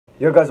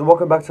Yo guys, and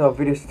welcome back to our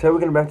video. So today we're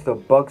gonna be back to the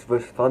Bucks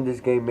versus Thunder's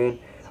game, man.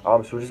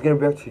 So we're just gonna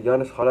be back to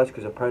Giannis highlights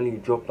because apparently he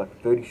dropped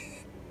like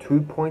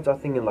 32 points, I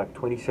think, in like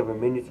 27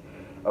 minutes.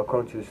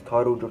 According to this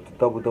title, dropped a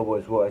double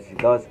as well as he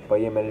does. But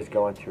yeah, man, let's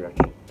go on to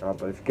reaction.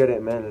 But let's get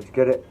it, man. Let's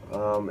get it.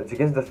 It's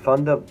against the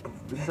Thunder.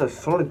 This is a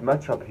solid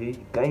matchup here.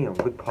 Damn,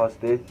 good pass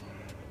there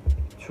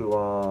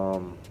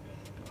to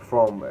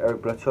from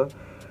Eric Bledsoe.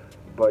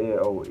 But yeah,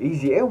 oh,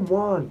 easy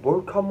M1,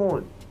 bro. Come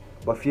on.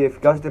 But yeah, if you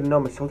guys didn't know,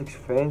 I'm a Celtics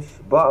fans,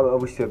 but I'm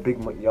obviously a big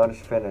Giannis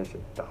fan as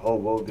the whole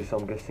world is,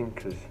 I'm guessing,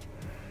 because,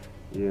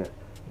 yeah.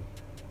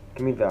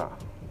 Give me that.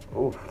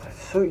 Oh,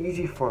 that's so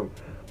easy for him.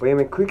 But yeah,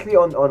 man, quickly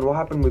on what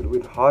happened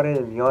with Harden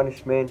and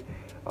Giannis, man.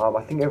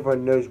 I think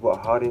everyone knows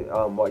what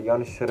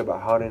Giannis said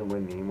about Harden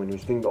when he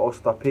was doing the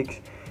All-Star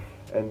picks.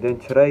 And then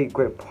today,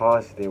 great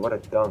pass there, what a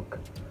dunk.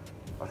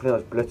 I think that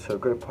was Bledsoe,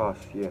 great pass,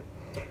 yeah.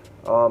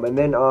 And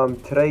then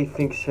today,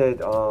 Think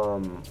said,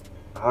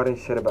 Harden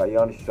said about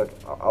Giannis, he's like,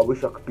 I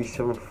wish I could be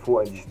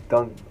 7'4" and just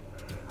dunk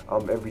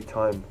every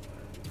time.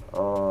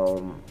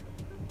 And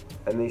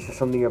then he said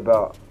something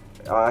about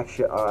I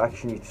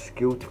actually need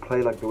skill to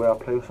play like the way I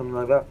play or something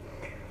like that.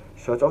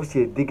 So it's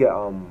obviously a dig at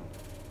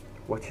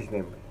what's his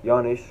name?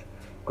 Giannis.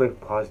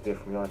 Great pass there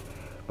from Giannis.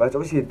 But it's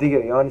obviously a dig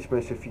at Giannis,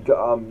 man. So if you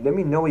let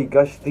me know what you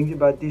guys think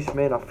about this,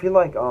 man. I feel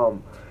like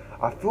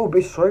I feel a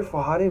bit sorry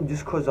for Harden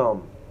just cause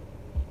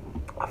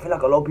I feel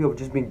like a lot of people have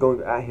just been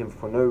going at him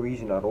for no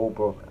reason at all,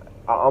 bro.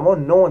 I'm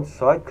on no one's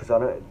side because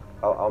I'm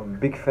a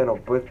big fan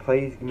of both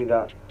players. Give me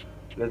that.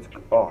 Let's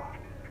go.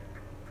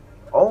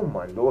 Oh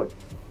my lord.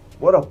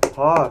 What a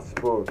pass,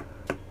 bro.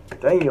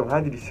 Damn, how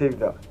did he save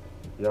that?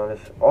 Giannis.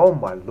 Oh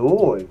my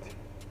lord.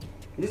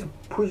 He just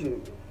pushed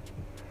it.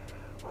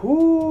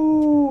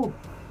 Whoo.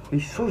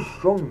 He's so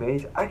strong, man.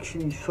 He's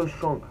actually so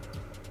strong.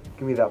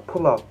 Give me that.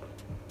 Pull up.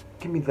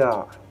 Give me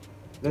that.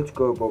 Let's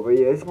go, bro. But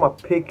yeah, this is my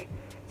pick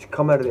to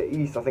come out of the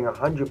East. I think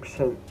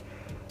 100%.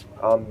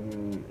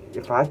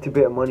 If I had to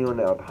bet money on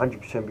it, I'd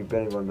 100% be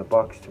betting on the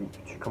Bucks to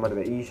come out of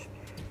the East.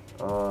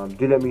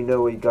 Do let me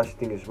know what you guys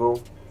think as well.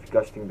 If you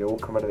guys think they all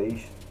come out of the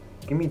East,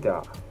 give me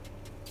that.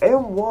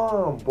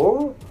 M1,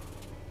 bro.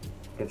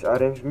 Against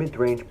Adams,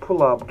 mid-range,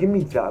 pull up. Give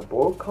me that,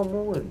 bro. Come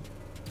on.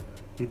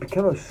 He's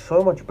become a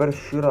so much better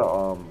shooter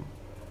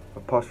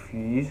the past few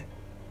years.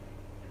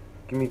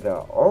 Give me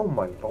that. Oh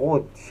my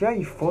lord. See how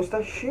he forced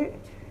that shit?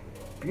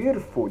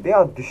 Beautiful. They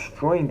are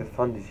destroying the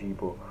Thunders here,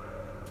 bro.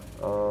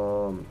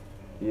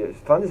 Yeah,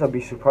 Thunders have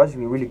been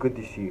surprisingly really good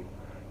this year.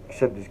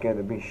 Except this game,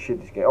 they've been shit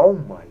this game. Oh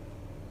my.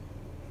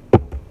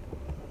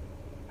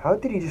 How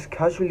did he just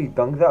casually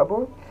dunk that,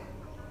 bro?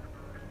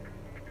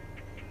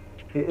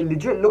 It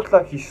legit looked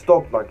like he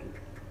stopped, like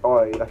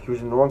he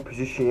was in the wrong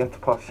position, he had to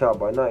pass out.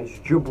 But now it's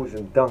dribbles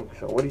and dunks.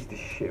 So what is this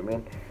shit,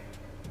 man?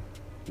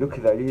 Look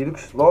at that. He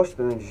looks lost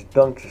and then just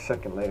dunks a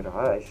second later.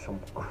 That is some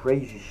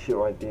crazy shit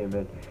right there,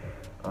 man.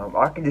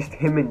 I can just,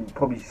 him and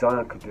probably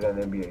Zion could do that in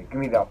the NBA. Give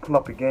me that, pull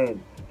up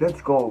again.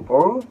 Let's go,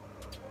 bro.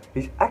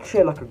 He's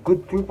actually like a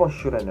good 3-point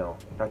shooter now.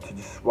 I had to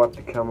just swipe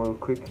the camera real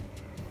quick.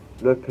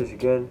 Lopez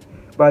again.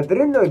 But I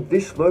didn't know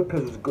this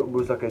Lopez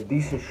was like a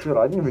decent shooter.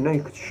 I didn't even know he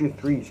could shoot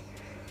threes.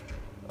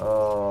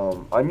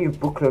 I knew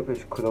Brook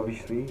Lopez could,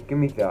 obviously. Give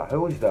me that.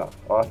 Who was that?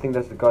 Oh, I think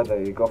that's the guy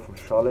that you got from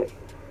Charlotte.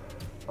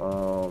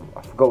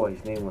 I forgot what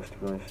his name was, to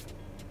be honest.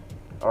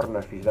 I don't know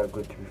if he's that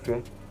good, to be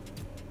fair.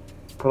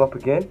 Pull up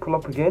again. Pull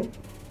up again.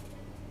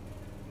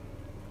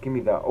 Give me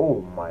that.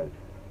 Oh my.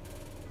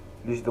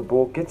 Lose the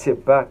ball. Gets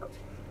it back.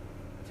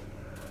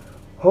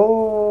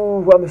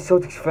 Oh, I'm a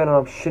Celtics fan and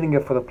I'm shitting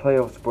it for the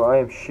playoffs, bro. I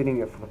am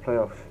shitting it for the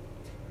playoffs.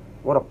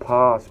 What a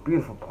pass.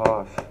 Beautiful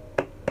pass.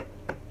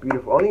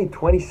 Beautiful. Only in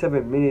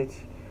 27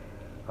 minutes.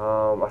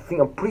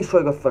 I'm pretty sure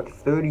I got like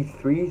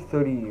 33,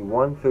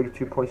 31,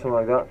 32 points, something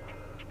like that.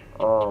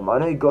 I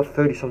know he got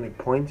 30 something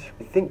points.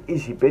 The thing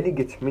is, he barely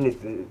gets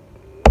minutes. You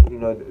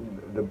know,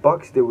 the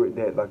Bucks, they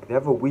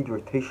have a weird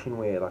rotation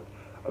where like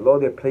a lot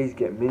of their players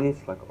get minutes.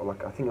 Like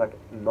I think like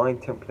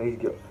 9-10 players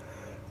get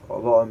a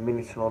lot of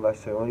minutes and all that.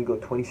 So I only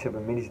got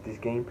 27 minutes this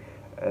game,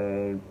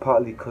 and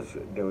partly because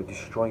they were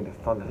destroying the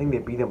Thunder. I think they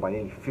beat them by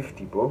nearly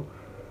 50, bro.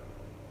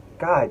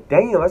 God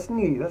damn, that's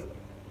nearly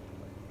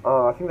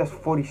I think that's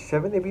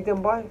 47 they beat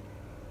them by.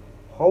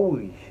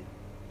 Holy shit.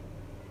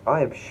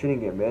 I am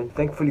shitting it, man.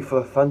 Thankfully for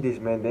the Thunders,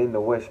 man, they're in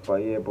the West, but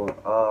yeah, bro.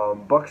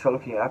 Bucks are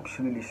looking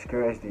absolutely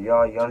scary as they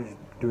are. Giannis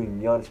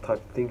doing Giannis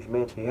type things,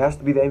 man. He has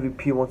to be the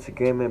MVP once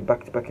again, man.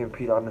 Back-to-back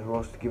MVP. I don't know who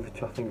else to give it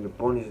to. I think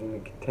LeBron is in the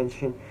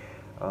contention.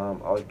 I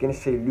was gonna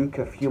say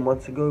Luka a few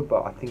months ago,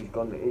 but I think he's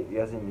gone.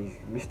 He's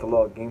missed a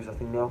lot of games, I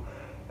think, now.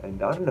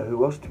 And I don't know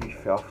who else to be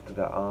fair after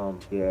that. I'm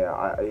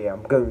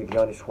going with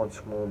Giannis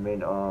once more,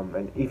 man.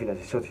 And even as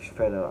a Celtics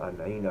fan, and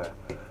you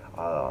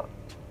know,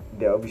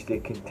 they're obviously a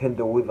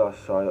contender with us,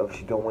 so I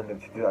obviously don't want them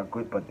to do that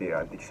good, but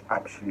they're just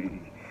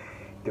absolutely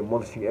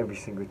demolishing every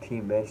single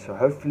team, man. So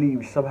hopefully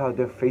we somehow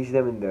don't face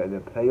them in the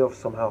playoffs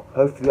somehow.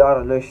 Hopefully, I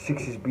don't know,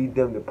 Sixers beat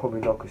them. They're probably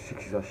not, because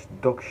Sixers are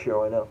dog shit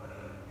right now.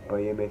 But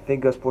yeah, man,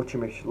 thank you guys for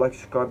watching. Make sure you like,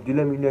 subscribe. Do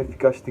let me know if you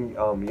guys think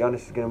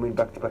Giannis is going to win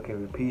back-to-back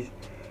MVPs.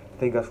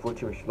 Thank you guys for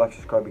watching. Make sure you like,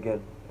 subscribe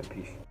again, and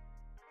peace.